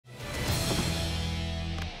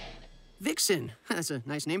Vixen, that's a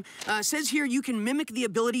nice name, says here you can mimic the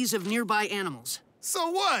abilities of nearby animals. So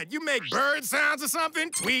what? You make bird sounds or something?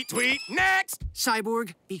 Tweet, tweet, next!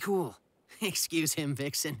 Cyborg, be cool. Excuse him,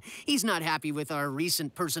 Vixen. He's not happy with our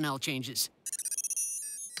recent personnel changes.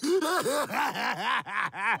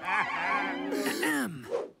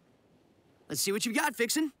 Let's see what you got,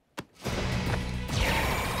 Vixen.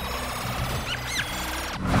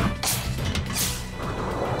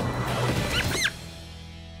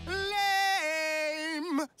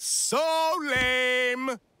 Lame! So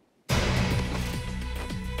lame!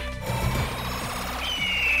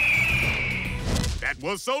 That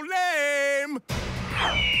was so lame!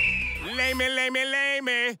 Lamey, lamey,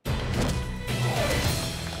 lamey!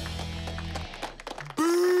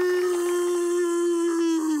 Boo!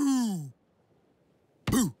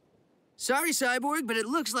 Boo! Sorry, Cyborg, but it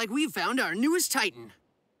looks like we've found our newest Titan.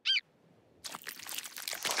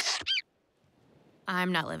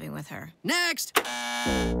 I'm not living with her. Next!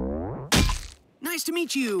 Nice to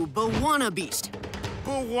meet you, Bawana Beast.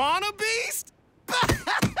 Bawana Beast?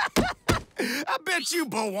 I bet you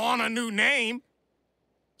Bawana a new name.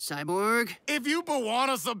 Cyborg. If you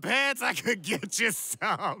Bawana some pets, I could get you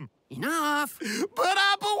some. Enough. But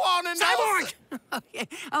I Bawana no... Cyborg! Okay,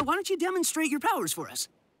 why don't you demonstrate your powers for us?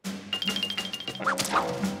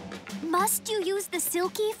 Must you use the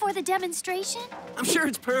Silky for the demonstration? I'm sure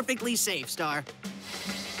it's perfectly safe, Star.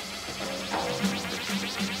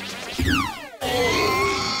 No,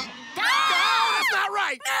 that's not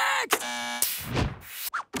right! Next!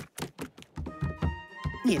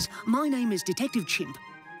 Yes, my name is Detective Chimp.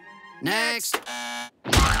 Next!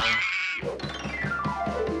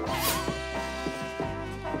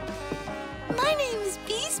 My name's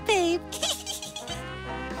Beast Babe.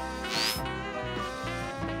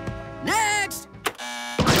 Next!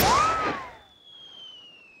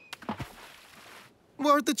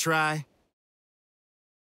 Worth a try.